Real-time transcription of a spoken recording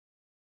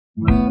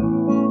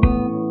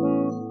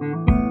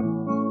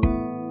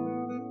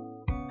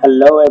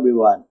Hello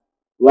everyone,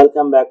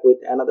 welcome back with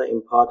another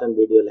important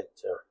video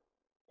lecture.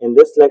 In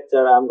this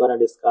lecture, I'm going to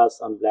discuss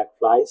on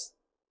blackflies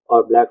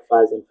or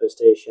blackflies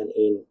infestation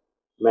in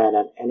man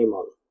and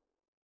animal.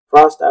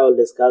 First, I will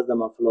discuss the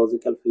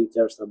morphological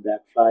features of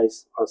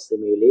blackflies or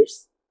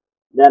simuliids.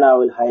 Then I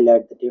will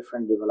highlight the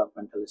different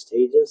developmental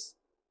stages,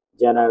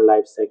 general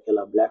life cycle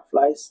of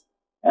blackflies,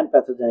 and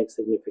pathogenic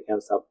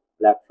significance of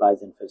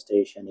blackflies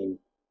infestation in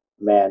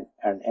man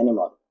and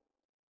animal.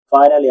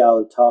 Finally, I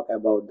will talk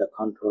about the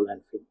control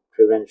and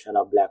prevention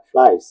of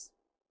blackflies.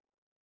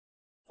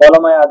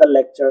 Follow my other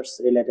lectures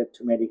related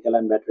to medical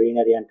and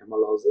veterinary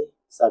entomology,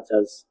 such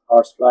as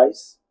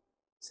horseflies,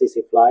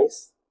 tsetse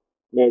flies,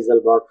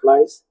 nasal bird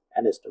flies,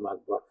 and stomach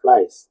bird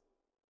flies.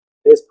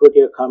 Please put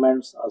your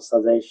comments or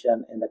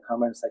suggestions in the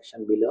comment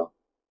section below.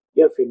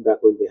 Your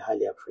feedback will be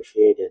highly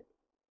appreciated.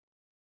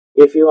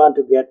 If you want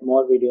to get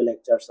more video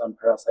lectures on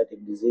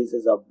parasitic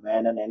diseases of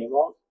man and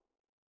animal,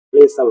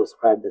 please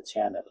subscribe the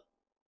channel.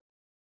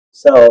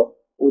 So,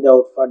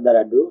 without further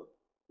ado,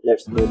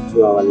 let's move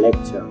to our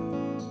lecture.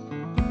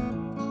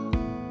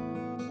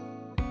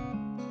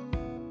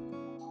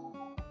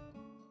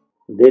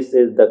 This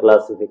is the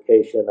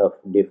classification of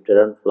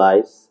Dipteran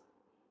flies.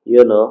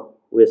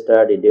 We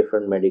study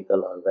different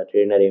medical or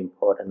veterinary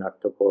important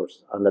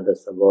arthropods under the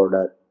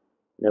suborder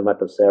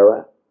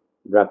Nematocera,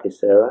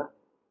 Brachycera,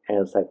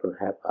 and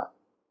Cyclohepta.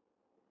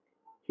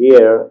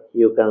 Here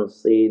you can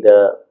see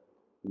the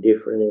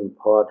different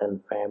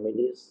important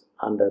families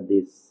under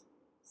these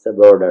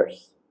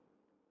suborders.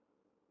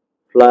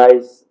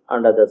 Flies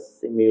under the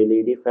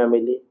Simuliidae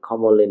family,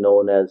 commonly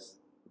known as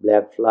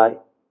blackfly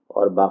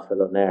or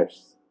buffalo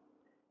gnats.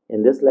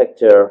 In this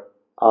lecture,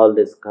 I'll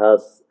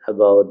discuss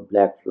about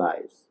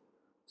blackflies,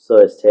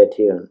 so stay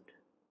tuned.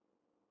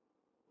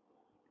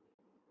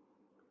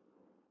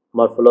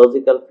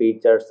 Morphological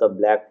features of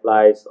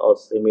blackflies or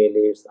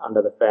simuliids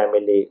under the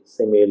family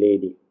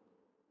Simuliidae.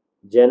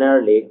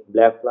 Generally,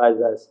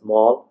 blackflies are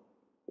small,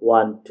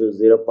 1 to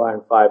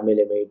 0.5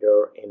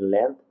 mm in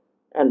length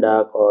and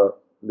dark or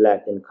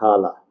black in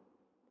color.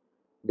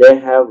 They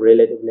have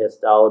relatively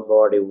stout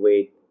body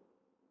with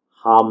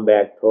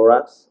humpback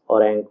thorax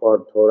or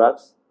anchored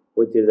thorax,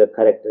 which is a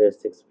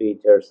characteristic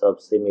features of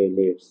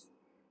simuliids.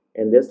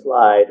 In this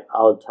slide,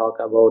 I'll talk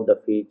about the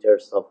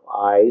features of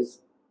eyes,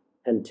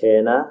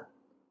 antenna,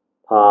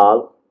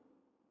 palp,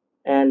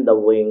 and the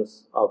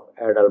wings of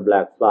adult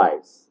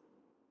blackflies.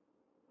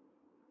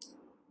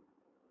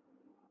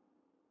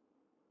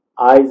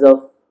 Eyes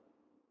of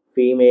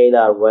female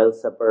are well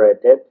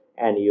separated,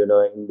 and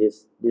in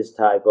this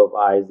type of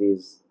eyes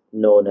is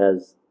known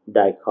as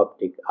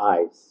dichoptic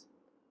eyes.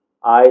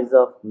 Eyes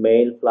of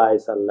male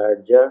flies are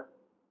larger,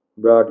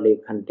 broadly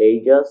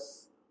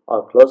contagious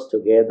or close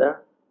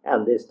together,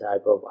 and this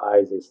type of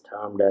eyes is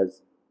termed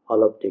as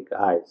holoptic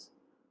eyes.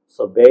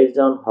 So based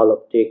on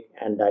holoptic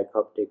and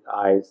dichoptic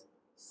eyes,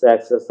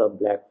 sexes of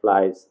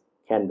blackflies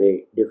can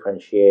be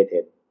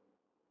differentiated.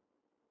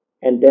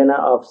 Antennae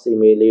of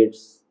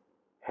simuliids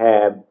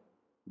have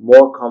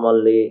more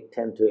commonly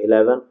 10 to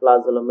 11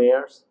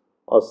 flagellomeres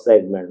or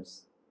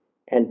segments.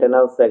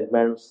 Antennal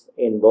segments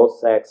in both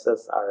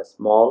sexes are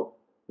small,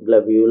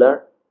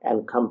 globular,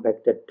 and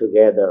compacted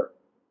together,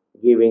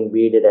 giving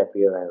beaded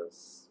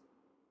appearance,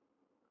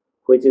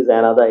 which is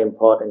another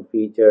important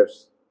feature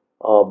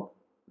of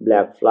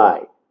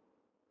blackfly.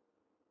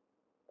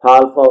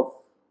 Palp of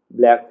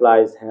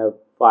blackflies have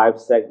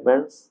 5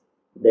 segments.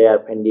 They are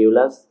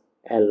pendulous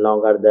and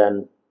longer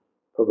than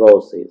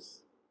proboscis.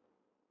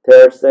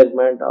 Third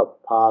segment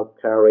of palp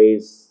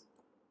carries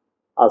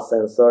a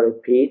sensory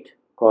pit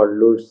called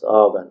Lur's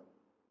organ.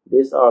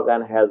 This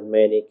organ has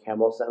many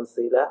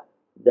chemosensilla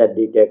that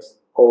detects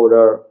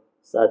odor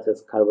such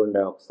as carbon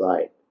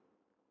dioxide.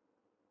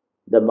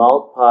 The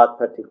mouth part,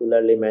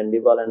 particularly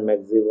mandible and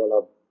maximal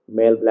of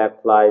male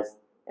blackflies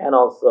and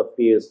also a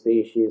few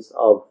species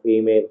of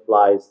female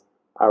flies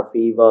are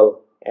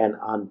feeble and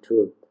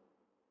untoothed.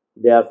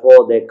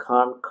 Therefore, they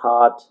can't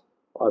cut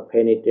or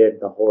penetrate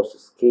the host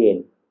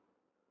skin.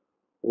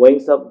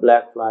 Wings of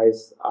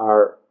blackflies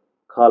are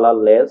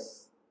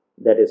colorless,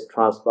 that is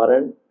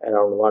transparent,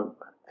 around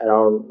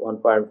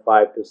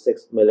 1.5 to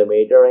 6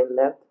 mm in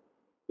length.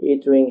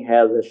 Each wing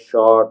has a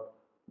short,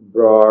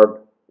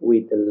 broad,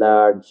 with a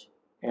large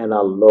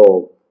anal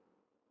lobe.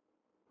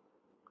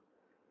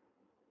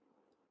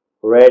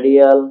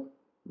 Radial,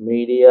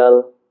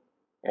 medial,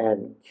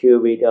 and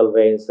cubital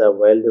veins are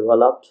well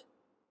developed.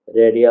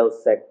 Radial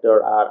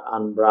sector are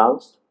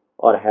unbranched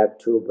or have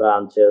 2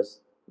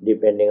 branches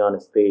depending on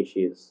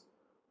species.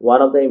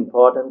 One of the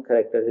important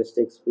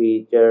characteristic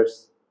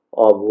features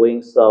of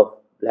wings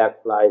of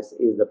blackflies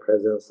is the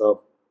presence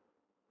of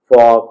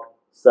forked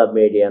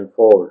submedian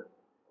fold,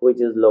 which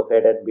is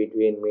located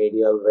between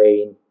medial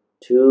vein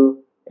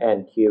 2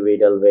 and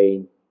cubital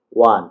vein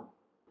 1.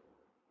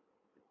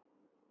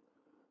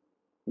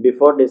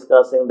 Before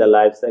discussing the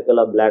life cycle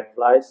of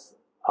blackflies,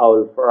 I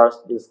will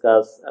first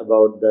discuss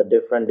about the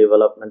different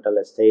developmental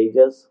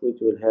stages, which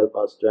will help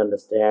us to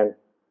understand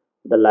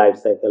the life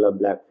cycle of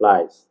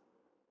blackflies.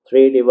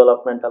 Three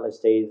developmental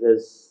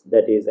stages,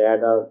 that is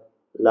adult,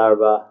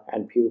 larva,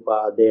 and pupa,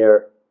 are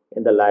there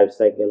in the life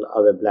cycle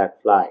of a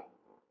blackfly.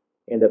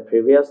 In the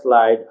previous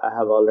slide, I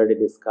have already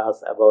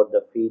discussed about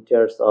the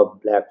features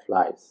of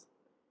blackflies.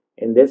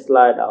 In this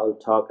slide, I will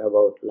talk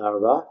about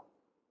larva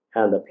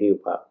and the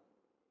pupa.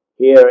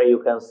 Here you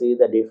can see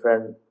the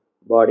different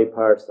body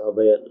parts of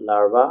a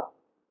larva,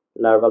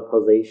 larval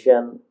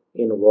position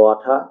in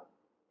water,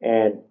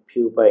 and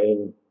pupa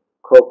in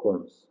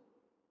cocoons.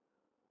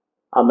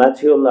 A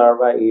mature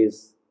larva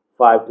is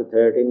 5 to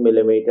 13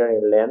 millimeter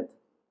in length,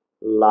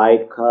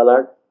 light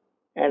colored,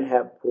 and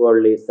have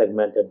poorly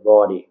segmented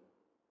body.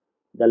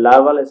 The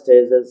larval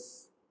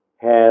stages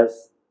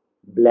has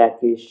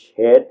blackish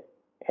head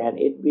and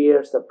it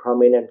bears a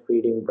prominent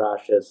feeding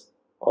brushes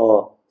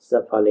or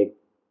cephalic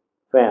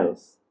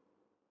fins.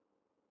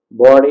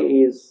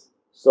 Body is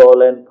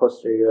swollen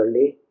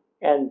posteriorly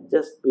and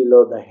just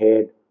below the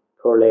head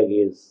proleg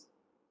is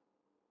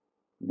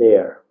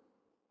there.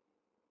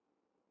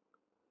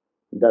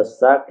 The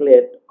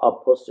circlet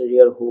or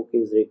posterior hook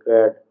is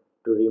required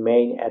to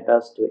remain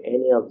attached to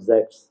any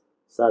objects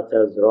such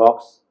as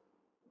rocks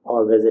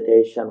or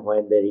vegetation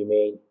when they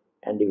remain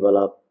and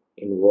develop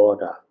in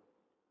water.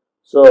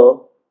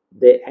 So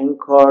they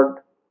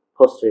anchored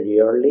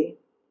posteriorly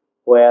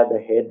where the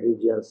head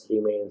regions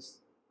remains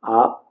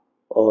up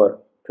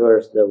or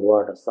towards the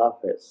water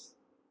surface.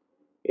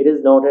 It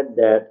is noted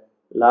that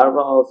larvae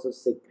also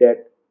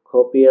secrete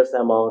copious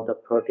amount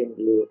of protein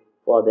glue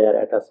for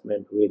their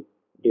attachment with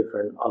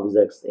different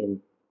objects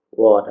in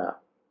water.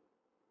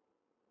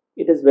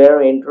 It is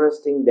very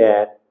interesting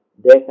that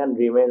they can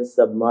remain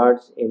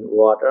submerged in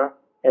water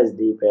as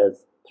deep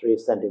as 3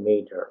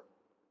 cm.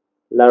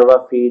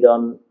 Larvae feed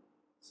on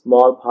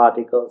small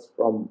particles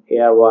from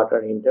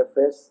air-water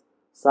interface.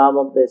 Some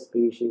of the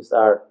species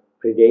are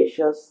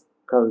predaceous,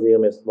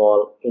 consume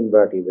small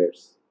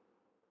invertebrates.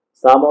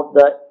 Some of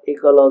the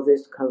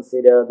ecologists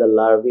consider the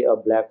larvae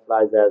of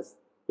blackflies as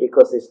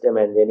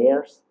ecosystem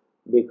engineers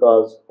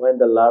because when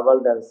the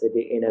larval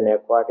density in an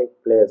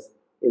aquatic place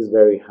is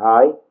very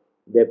high,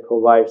 they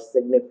provide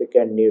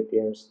significant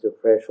nutrients to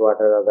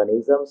freshwater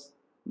organisms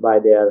by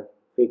their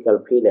fecal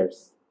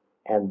pellets,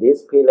 and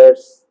these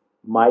pellets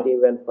might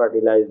even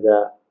fertilize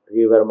the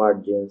river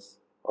margins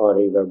or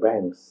river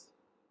banks.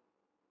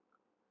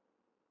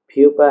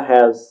 Pupa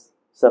has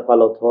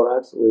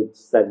cephalothorax with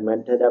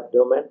segmented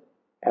abdomen.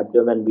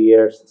 Abdomen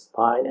bears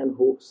spine and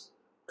hooks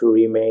to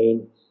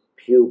remain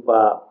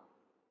pupa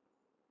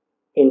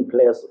in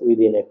place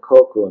within a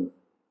cocoon.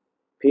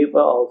 Pupa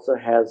also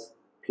has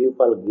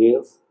pupal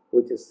gills,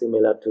 which is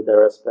similar to the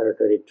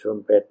respiratory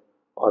trumpet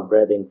or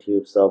breathing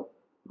tubes of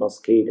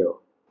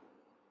mosquito.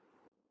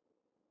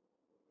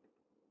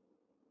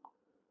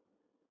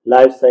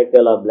 Life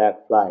cycle of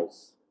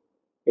blackflies.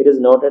 It is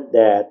noted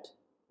that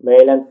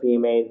male and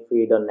female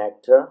feed on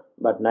nectar,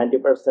 but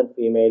 90%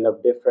 female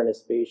of different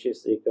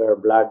species require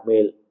blood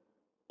meal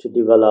to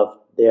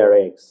develop their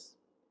eggs.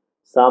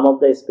 Some of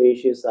the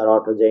species are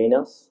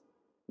autogenous,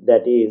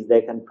 that is,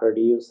 they can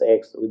produce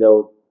eggs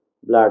without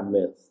blood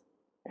meals,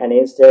 and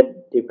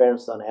instead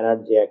depends on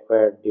energy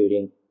acquired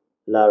during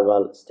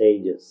larval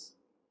stages.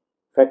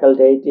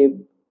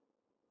 Facultative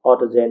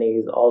autogeny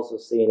is also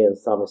seen in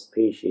some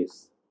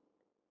species.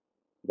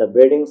 The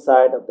breeding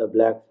site of the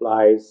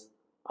blackflies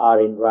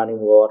are in running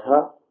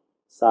water,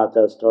 such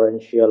as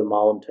torrential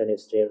mountain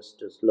streams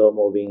to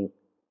slow-moving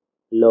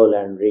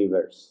lowland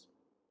rivers.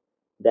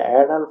 The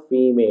adult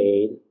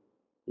female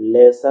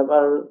lays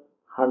several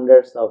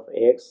hundreds of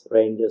eggs,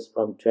 ranges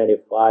from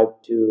 25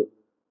 to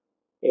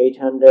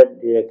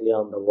 800 directly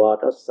on the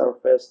water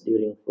surface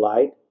during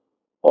flight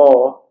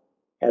or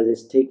as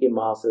sticky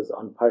masses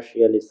on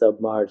partially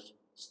submerged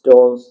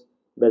stones,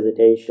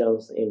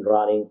 vegetations in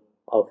running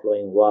or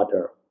flowing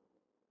water.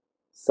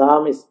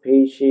 Some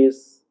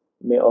species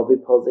may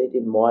oviposit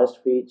in moist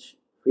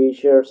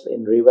fissures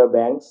in river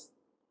banks.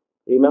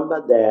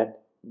 Remember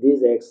that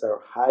these eggs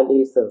are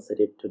highly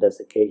sensitive to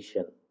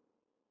desiccation.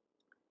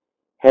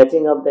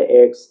 Hatching of the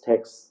eggs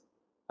takes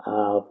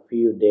a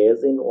few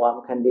days in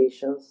warm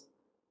conditions,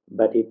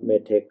 but it may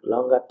take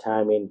longer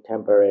time in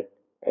temperate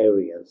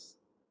areas.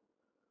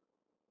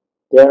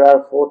 There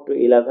are 4 to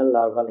 11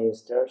 larval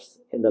instars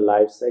in the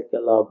life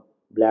cycle of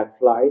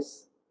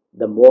blackflies.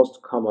 The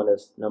most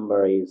commonest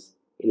number is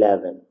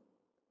 11.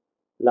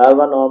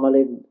 Larvae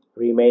normally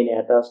remain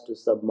attached to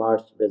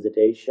submerged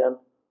vegetation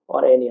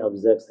or any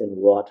objects in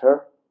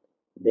water.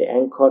 They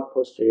anchor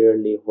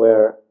posteriorly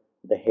where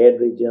the head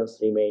regions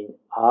remain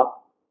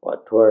up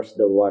or towards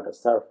the water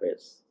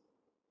surface.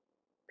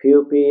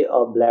 Pupae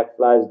of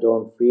blackflies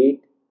don't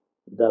feed.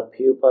 The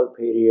pupal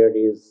period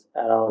is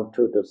around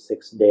 2 to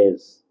 6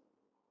 days.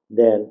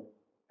 Then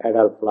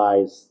adult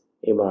flies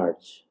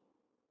emerge.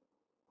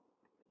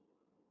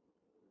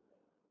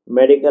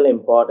 Medical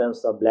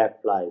importance of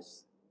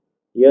blackflies.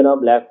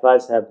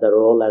 Blackflies have the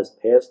role as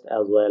pest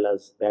as well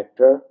as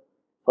vector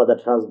for the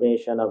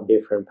transmission of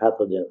different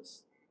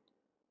pathogens.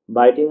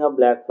 Biting of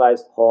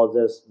blackflies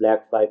causes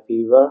blackfly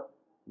fever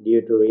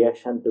due to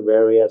reaction to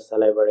various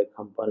salivary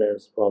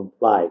components from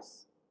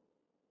flies.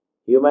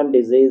 Human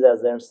disease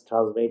agents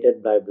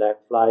transmitted by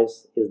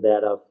blackflies is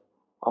that of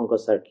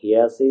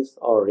onchocerciasis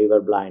or river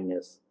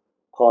blindness,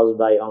 caused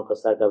by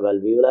Onchocerca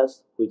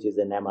volvulus, which is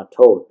a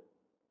nematode.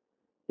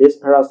 This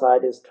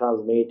parasite is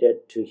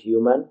transmitted to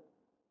human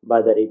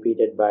by the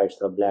repeated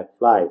bites of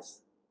blackflies.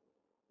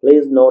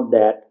 Please note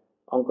that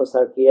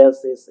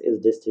onchocerciasis is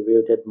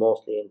distributed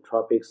mostly in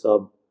tropics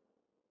of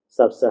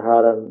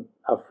sub-Saharan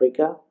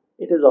Africa.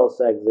 It is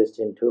also exists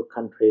in two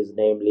countries,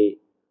 namely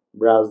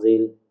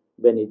Brazil,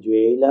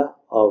 Venezuela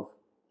of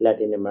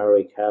Latin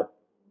America,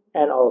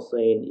 and also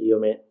in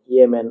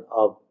Yemen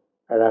of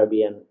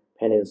Arabian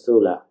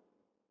Peninsula.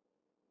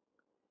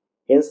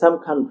 In some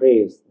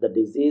countries, the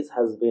disease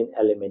has been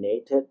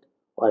eliminated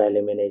or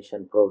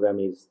elimination program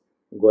is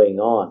going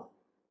on.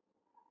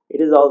 It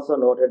is also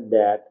noted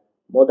that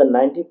more than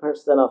 90%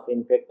 of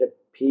infected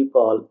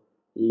people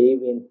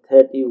live in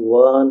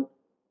 31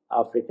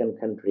 African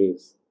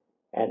countries,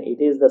 and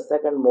it is the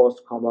second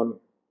most common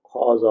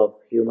cause of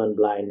human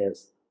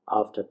blindness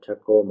after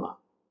trachoma.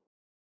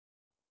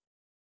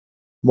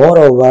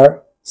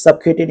 Moreover,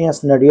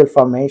 subcutaneous nodule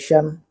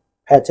formation,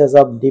 patches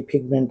of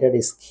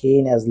depigmented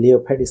skin as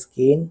leopard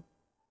skin,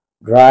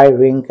 dry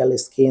wrinkled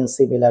skin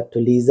similar to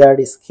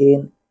lizard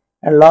skin,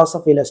 and loss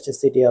of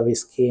elasticity of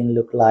skin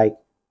look like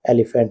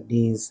elephant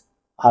knees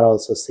are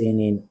also seen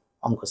in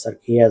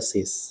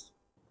onchocerciasis.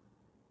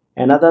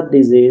 Another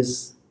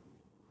disease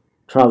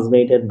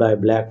transmitted by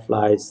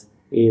blackflies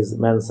is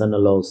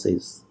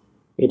Mansonelosis.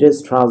 It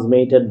is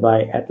transmitted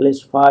by at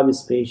least 5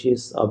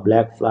 species of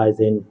blackflies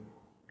in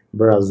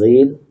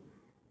Brazil,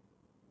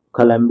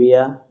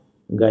 Colombia,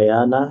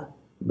 Guyana,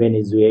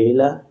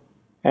 Venezuela,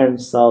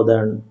 and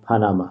southern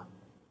Panama,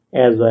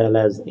 as well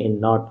as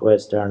in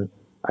northwestern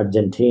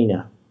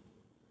Argentina.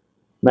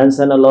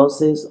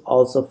 Mansonelosis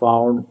also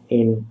found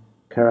in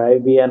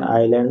Caribbean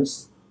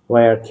islands,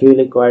 where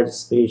culicoid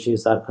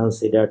species are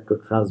considered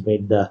to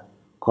transmit the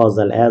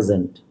causal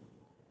agent.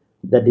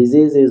 The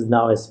disease is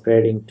now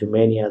spreading to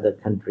many other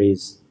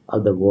countries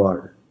of the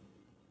world.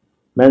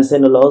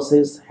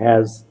 Mansonelosis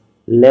has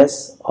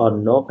less or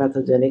no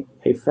pathogenic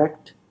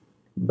effect,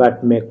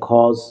 but may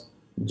cause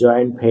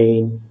joint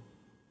pain,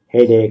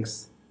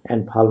 headaches,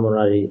 and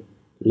pulmonary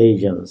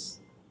lesions.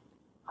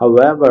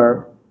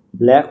 However,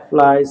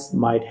 blackflies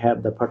might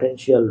have the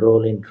potential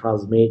role in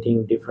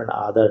transmitting different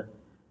other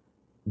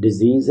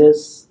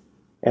diseases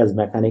as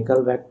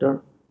mechanical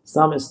vector.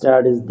 Some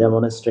studies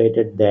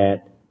demonstrated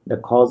that the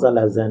causal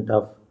agent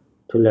of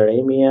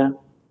tularemia,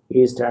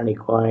 Eastern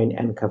equine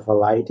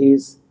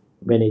encephalitis,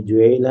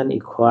 Venezuelan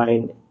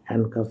equine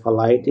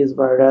encephalitis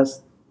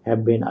virus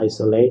have been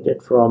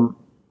isolated from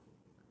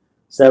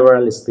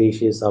several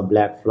species of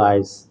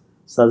blackflies,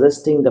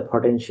 suggesting the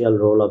potential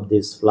role of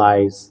these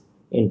flies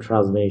in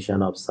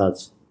transmission of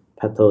such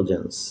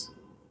pathogens.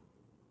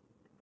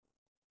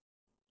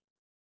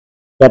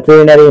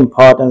 Veterinary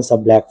importance of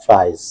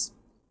blackflies.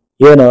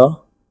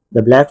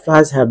 The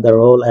blackflies have the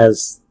role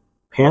as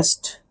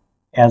pest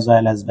as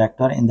well as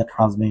vector in the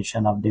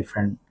transmission of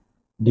different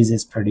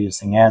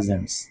disease-producing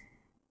agents.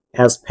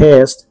 As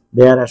pests,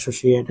 they are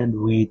associated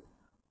with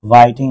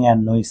whiting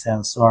and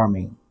nuisance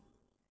swarming.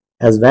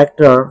 As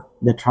vector,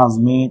 they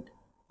transmit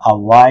a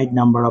wide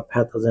number of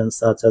pathogens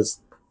such as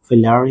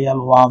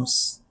filarial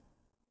worms,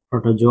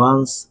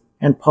 protozoans,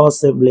 and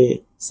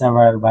possibly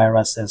several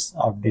viruses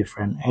of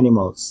different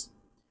animals.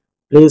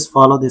 Please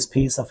follow this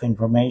piece of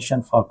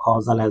information for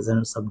causal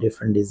agents of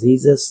different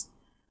diseases,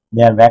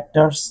 their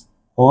vectors,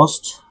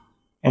 host,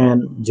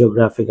 and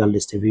geographical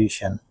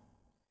distribution.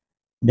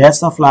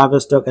 Deaths of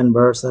livestock and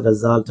birds are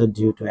resulted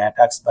due to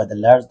attacks by the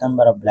large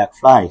number of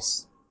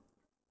blackflies.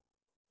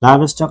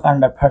 Livestock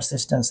under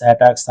persistent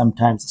attacks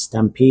sometimes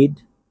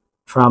stampede,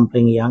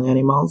 trampling young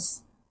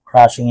animals,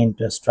 crashing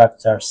into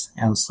structures,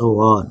 and so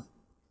on.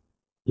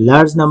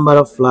 Large number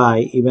of fly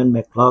even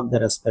may clog the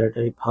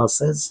respiratory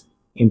pulses,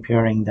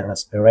 impairing the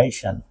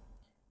respiration.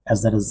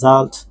 As a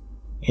result,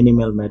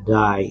 animal may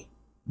die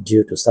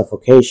due to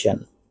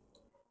suffocation.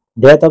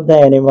 Death of the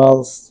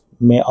animals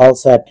may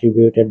also be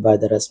attributed by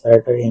the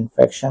respiratory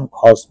infection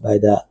caused by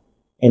the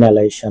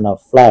inhalation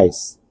of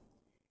flies.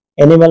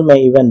 Animal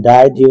may even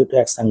die due to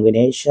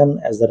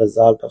exsanguination as a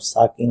result of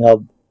sucking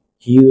up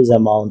huge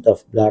amount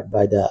of blood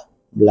by the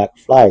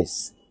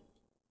blackflies.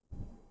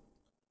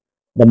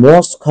 The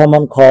most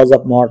common cause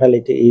of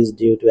mortality is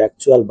due to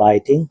actual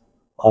biting,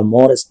 or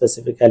more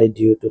specifically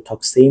due to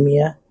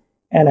toxemia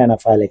and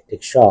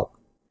anaphylactic shock.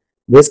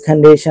 This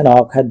condition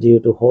occurs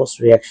due to host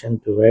reaction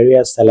to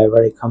various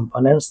salivary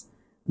components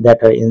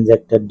that are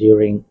injected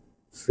during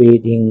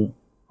feeding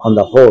on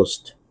the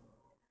host.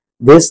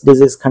 This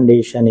disease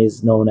condition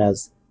is known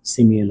as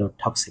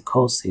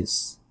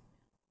simulotoxicosis.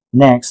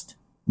 Next,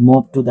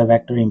 move to the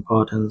vector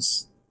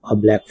importance of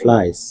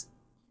blackflies.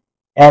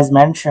 As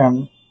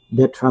mentioned,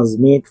 they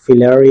transmit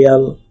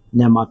filarial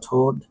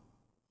nematode,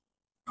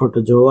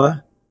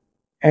 protozoa,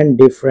 and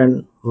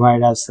different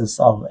viruses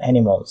of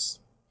animals.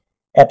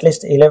 At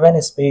least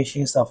 11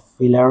 species of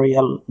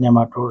filarial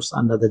nematodes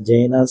under the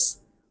genus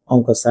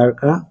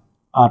onchocerciasis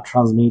are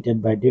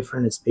transmitted by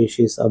different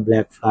species of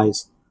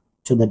blackflies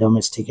to the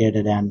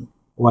domesticated and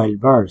wild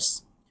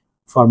birds.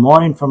 For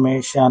more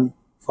information,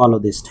 follow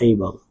this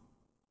table.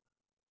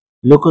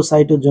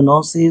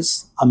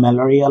 Leukocytogenesis, a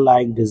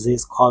malaria-like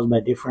disease caused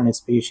by different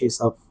species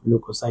of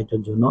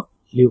leukocytozoan,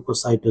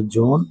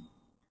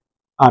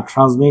 are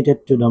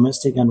transmitted to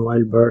domestic and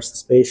wild birds,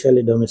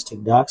 especially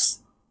domestic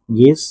ducks,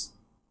 geese,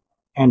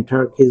 and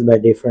turkeys by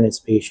different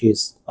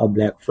species of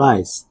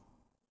blackflies.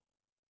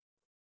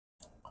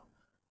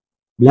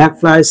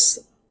 Blackflies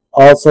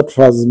also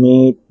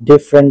transmit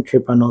different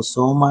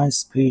trypanosoma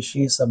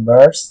species of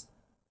birds.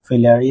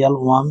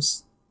 Filarial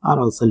worms are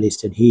also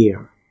listed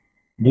here.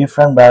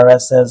 Different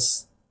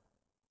viruses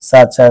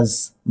such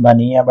as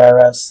Bania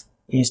virus,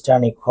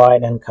 Eastern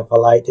equine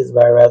encephalitis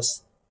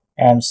virus,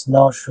 and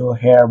snowshoe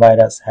hare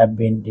virus have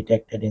been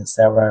detected in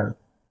several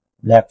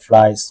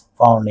blackflies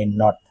found in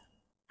North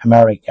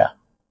America.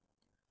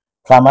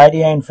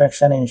 Chlamydia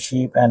infection in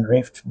sheep and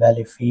Rift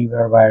Valley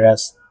fever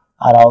virus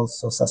are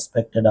also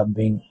suspected of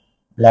being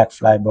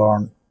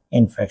blackfly-borne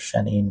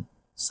infection in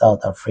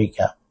South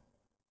Africa.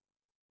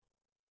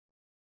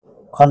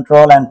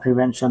 Control and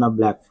prevention of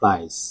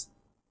blackflies.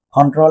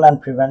 Control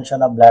and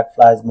prevention of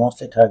blackflies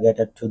mostly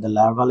targeted to the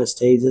larval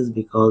stages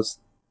because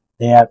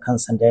they are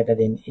concentrated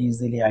in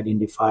easily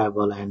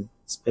identifiable and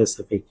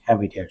specific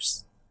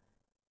habitats.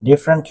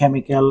 Different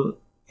chemical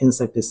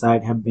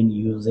insecticides have been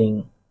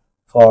using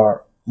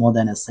for more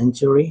than a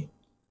century.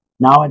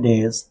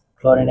 Nowadays,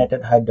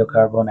 chlorinated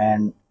hydrocarbon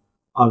and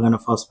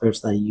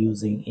organophosphates are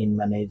using in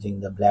managing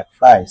the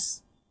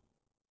blackflies.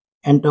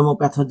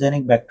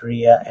 Entomopathogenic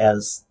bacteria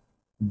as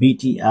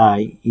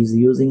BTI is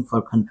using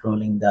for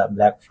controlling the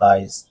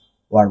blackflies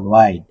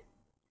worldwide.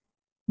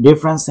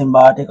 Different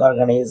symbiotic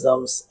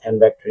organisms and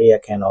bacteria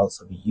can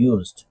also be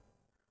used.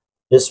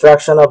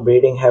 Destruction of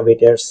breeding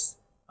habitats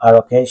are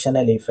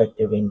occasionally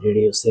effective in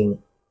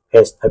reducing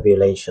pest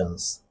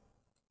populations.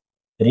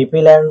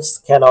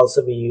 Repellents can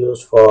also be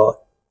used for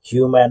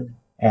human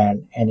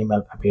and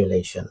animal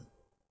population.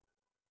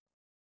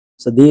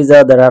 So these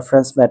are the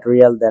reference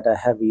material that I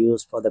have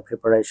used for the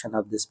preparation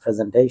of this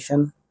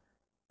presentation.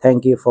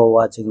 Thank you for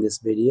watching this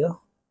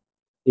video.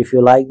 If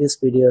you like this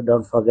video,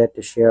 don't forget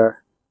to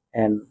share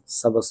and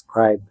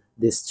subscribe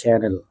this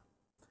channel.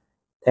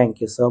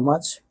 Thank you so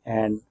much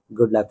and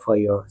good luck for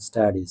your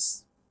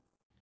studies.